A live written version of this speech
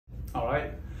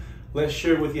let's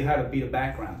share with you how to beat a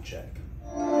background check.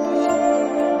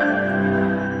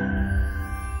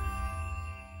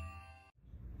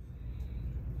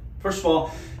 First of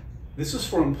all, this is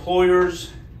for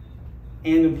employers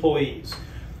and employees.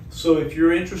 So if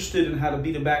you're interested in how to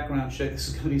beat a background check, this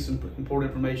is going to be some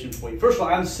important information for you. First of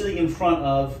all, I'm sitting in front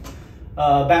of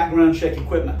background check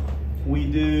equipment.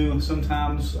 We do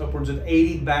sometimes upwards of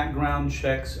 80 background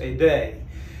checks a day.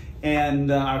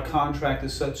 And our contract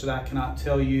is such that I cannot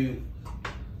tell you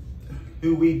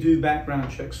who we do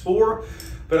background checks for.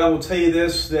 But I will tell you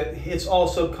this, that it's all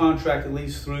subcontract at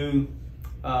least through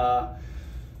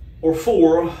or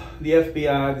for the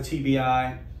FBI, the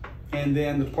TBI, and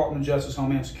then the Department of Justice,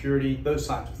 Homeland Security, those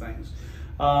types of things.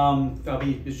 I'll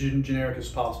be as generic as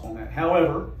possible on that.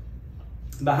 However,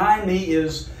 behind me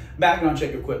is background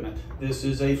check equipment. This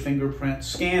is a fingerprint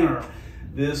scanner.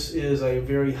 This is a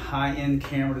very high-end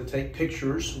camera to take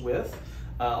pictures with.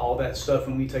 All that stuff,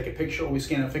 when we take a picture or we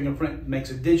scan a fingerprint, makes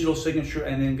a digital signature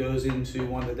and then goes into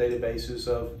one of the databases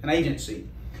of an agency.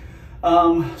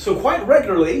 So quite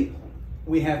regularly,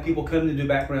 we have people come to do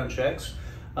background checks,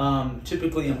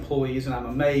 typically employees, and I'm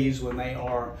amazed when they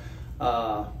are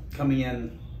coming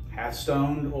in half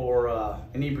stoned or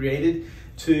inebriated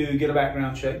to get a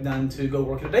background check done to go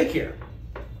work at a daycare.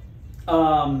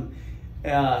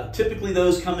 Typically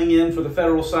those coming in for the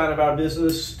federal side of our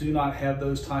business do not have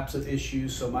those types of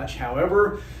issues so much.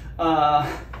 However,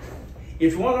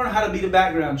 if you want to learn how to beat a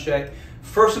background check,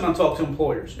 first I'm going to talk to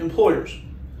employers. Employers,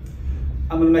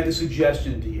 I'm going to make a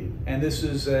suggestion to you, and this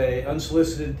is a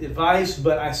unsolicited advice,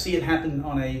 but I see it happen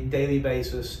on a daily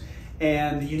basis,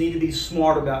 and you need to be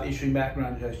smart about issuing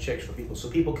background checks for people. So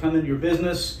people come into your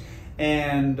business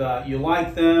and you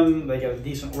like them, they got a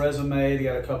decent resume, they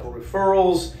got a couple of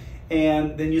referrals,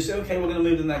 and then you say, okay, we're going to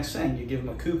move to the next thing. You give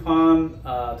them a coupon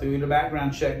to get a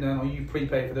background check done, or you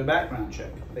prepay for their background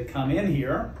check. They come in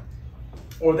here,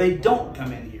 or they don't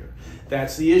come in here.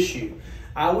 That's the issue.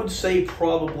 I would say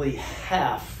probably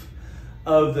half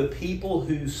of the people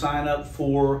who sign up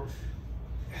for,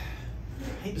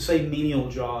 I hate to say menial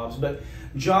jobs, but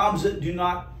jobs that do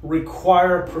not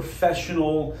require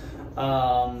professional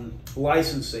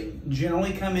licensing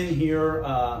generally come in here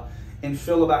and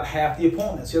fill about half the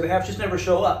appointments. The other half just never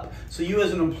show up. So you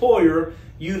as an employer,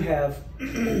 you have,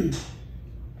 I'm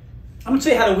going to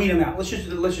tell you how to weed them out. Let's just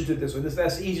do it this way.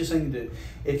 That's the easiest thing to do.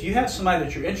 If you have somebody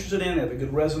that you're interested in, they have a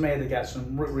good resume, they got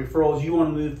some referrals, you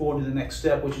want to move forward to the next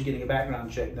step, which is getting a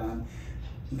background check done,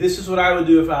 this is what I would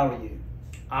do if I were you.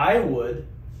 I would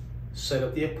set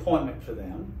up the appointment for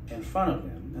them in front of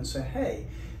them and say, hey,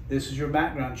 this is your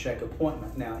background check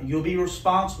appointment. Now, you'll be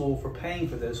responsible for paying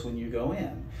for this when you go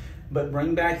in, but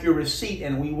bring back your receipt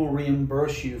and we will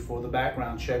reimburse you for the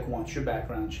background check once your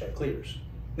background check clears.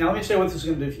 Now, let me tell you what this is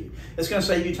going to do for you. It's going to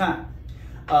save you time.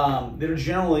 They're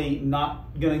generally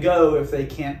not going to go if they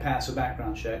can't pass a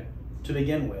background check to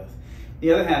begin with.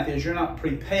 The other half is you're not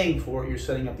prepaying for it, you're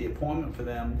setting up the appointment for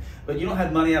them, but you don't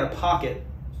have money out of pocket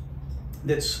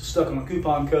that's stuck on a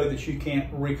coupon code that you can't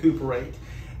recuperate.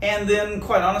 And then,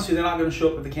 quite honestly, they're not going to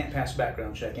show up if they can't pass a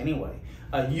background check anyway.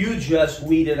 You just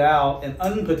weeded out an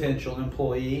unpotential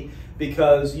employee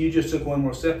because you just took one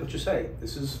more step, but you say,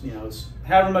 this is, it's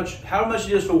however much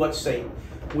it is for what state.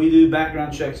 We do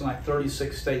background checks in like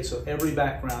 36 states, so every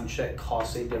background check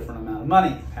costs a different amount of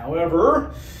money.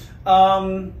 However,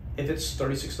 if it's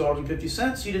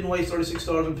 $36.50, you didn't waste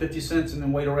 $36.50 and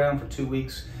then wait around for 2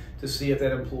 weeks to see if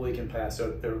that employee can pass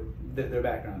their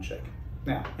background check.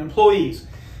 Now, employees,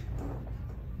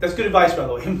 that's good advice, by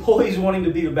the way. Employees wanting to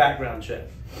beat a background check.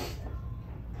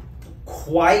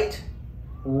 Quite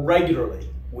regularly,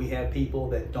 we have people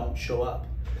that don't show up.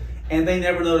 And they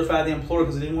never notify the employer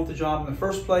because they didn't want the job in the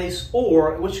first place,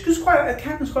 or, which is it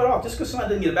happens quite often. Just because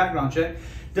somebody didn't get a background check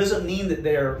doesn't mean that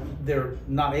they're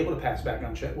not able to pass a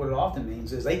background check. What it often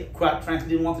means is they, quite frankly,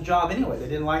 didn't want the job anyway. They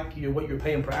didn't like what you're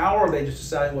paying per hour, or they just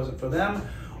decided it wasn't for them,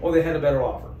 or they had a better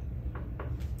offer.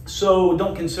 So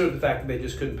don't consider the fact that they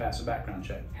just couldn't pass a background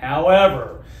check.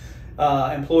 However,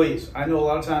 employees, I know a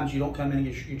lot of times you don't come in and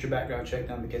get your background check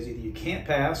done because either you can't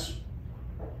pass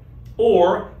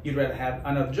or you'd rather have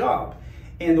another job.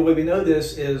 And the way we know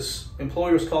this is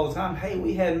employers call the time, hey,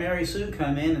 we had Mary Sue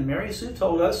come in and Mary Sue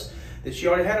told us that she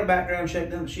already had her background check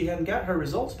done, but she hadn't got her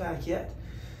results back yet.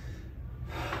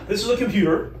 This is a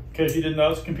computer, in case you didn't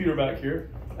know, it's a computer back here.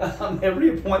 Every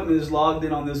appointment is logged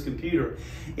in on this computer.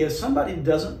 If somebody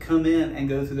doesn't come in and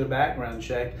go through their background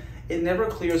check, it never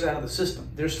clears out of the system.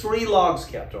 There's 3 logs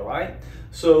kept, all right?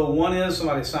 So one is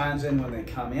somebody signs in when they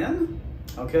come in,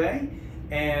 okay?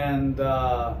 And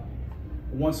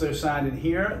once they're signed in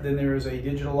here, then there is a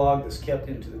digital log that's kept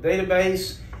into the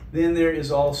database. Then there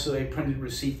is also a printed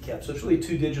receipt kept. So it's really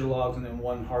 2 digital logs and then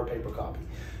 1 hard paper copy.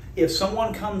 If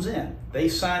someone comes in, they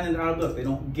sign into our book. They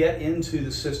don't get into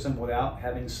the system without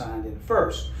having signed in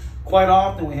first. Quite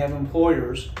often we have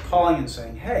employers calling and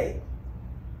saying, hey,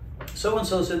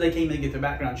 so-and-so said they came in to get their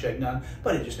background check done,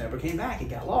 but it just never came back. It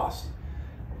got lost.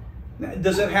 Now,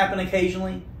 does that happen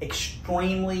occasionally?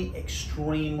 Extremely,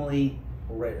 extremely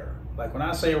rare. Like when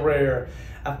I say rare,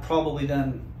 I've probably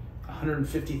done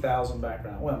 150,000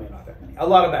 background, well, maybe not that many, a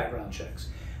lot of background checks.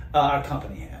 Our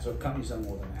company has, or company's done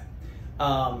more than that.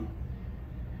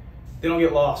 They don't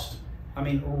get lost. I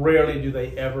mean, rarely do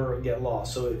they ever get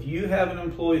lost. So if you have an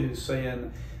employee who's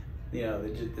saying, you know,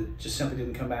 they just simply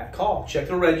didn't come back, check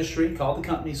the registry, call the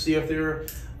company, see if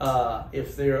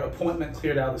their appointment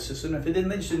cleared out of the system. If it didn't,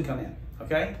 they just didn't come in,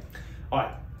 okay? All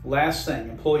right, last thing,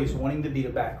 employees wanting to beat a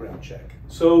background check.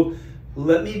 So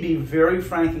let me be very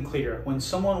frank and clear. When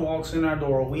someone walks in our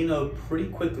door, we know pretty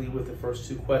quickly with the first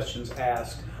 2 questions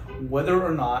asked whether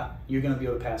or not you're going to be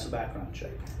able to pass a background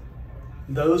check.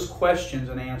 Those questions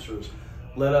and answers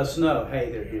let us know, hey,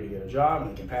 they're here to get a job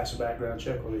and they can pass a background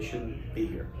check, or they shouldn't be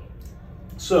here.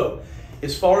 So,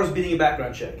 as far as beating a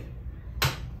background check,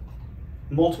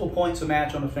 multiple points to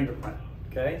match on the fingerprint,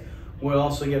 okay? We'll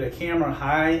also get a camera, a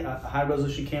high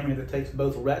resolution camera that takes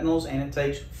both retinals and it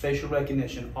takes facial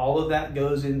recognition. All of that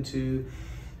goes into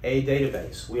a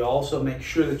database. We also make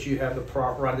sure that you have the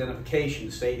proper identification,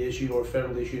 state issued or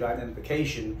federal issued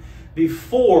identification,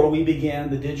 before we begin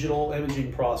the digital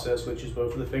imaging process, which is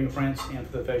both for the fingerprints and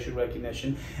for the facial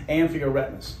recognition and for your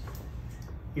retinas.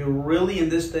 You're really, in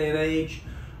this day and age,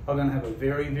 are going to have a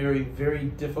very, very, very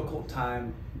difficult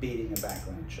time beating a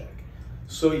background check.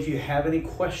 So if you have any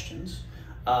questions,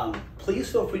 please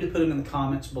feel free to put them in the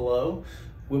comments below.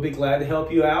 We'll be glad to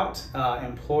help you out.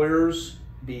 Employers,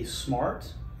 be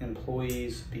smart.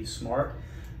 Employees, be smart.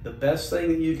 The best thing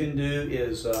that you can do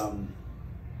is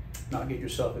not get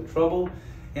yourself in trouble.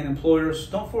 And employers,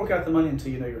 don't fork out the money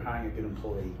until you know you're hiring a good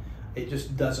employee. It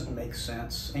just doesn't make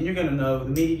sense. And you're going to know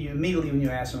immediately when you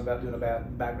ask them about doing a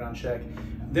background check,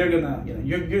 they're going to,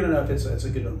 you're going to know if it's a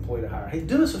good employee to hire. Hey,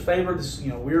 do us a favor.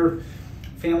 We're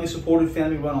family supported,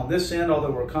 family run on this end,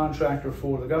 although we're a contractor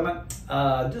for the government.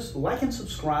 Just like and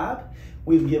subscribe.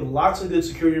 We give lots of good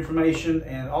security information,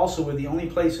 and also we're the only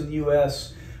place in the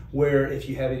U.S. where if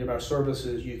you have any of our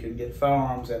services, you can get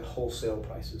firearms at wholesale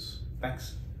prices.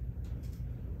 Thanks.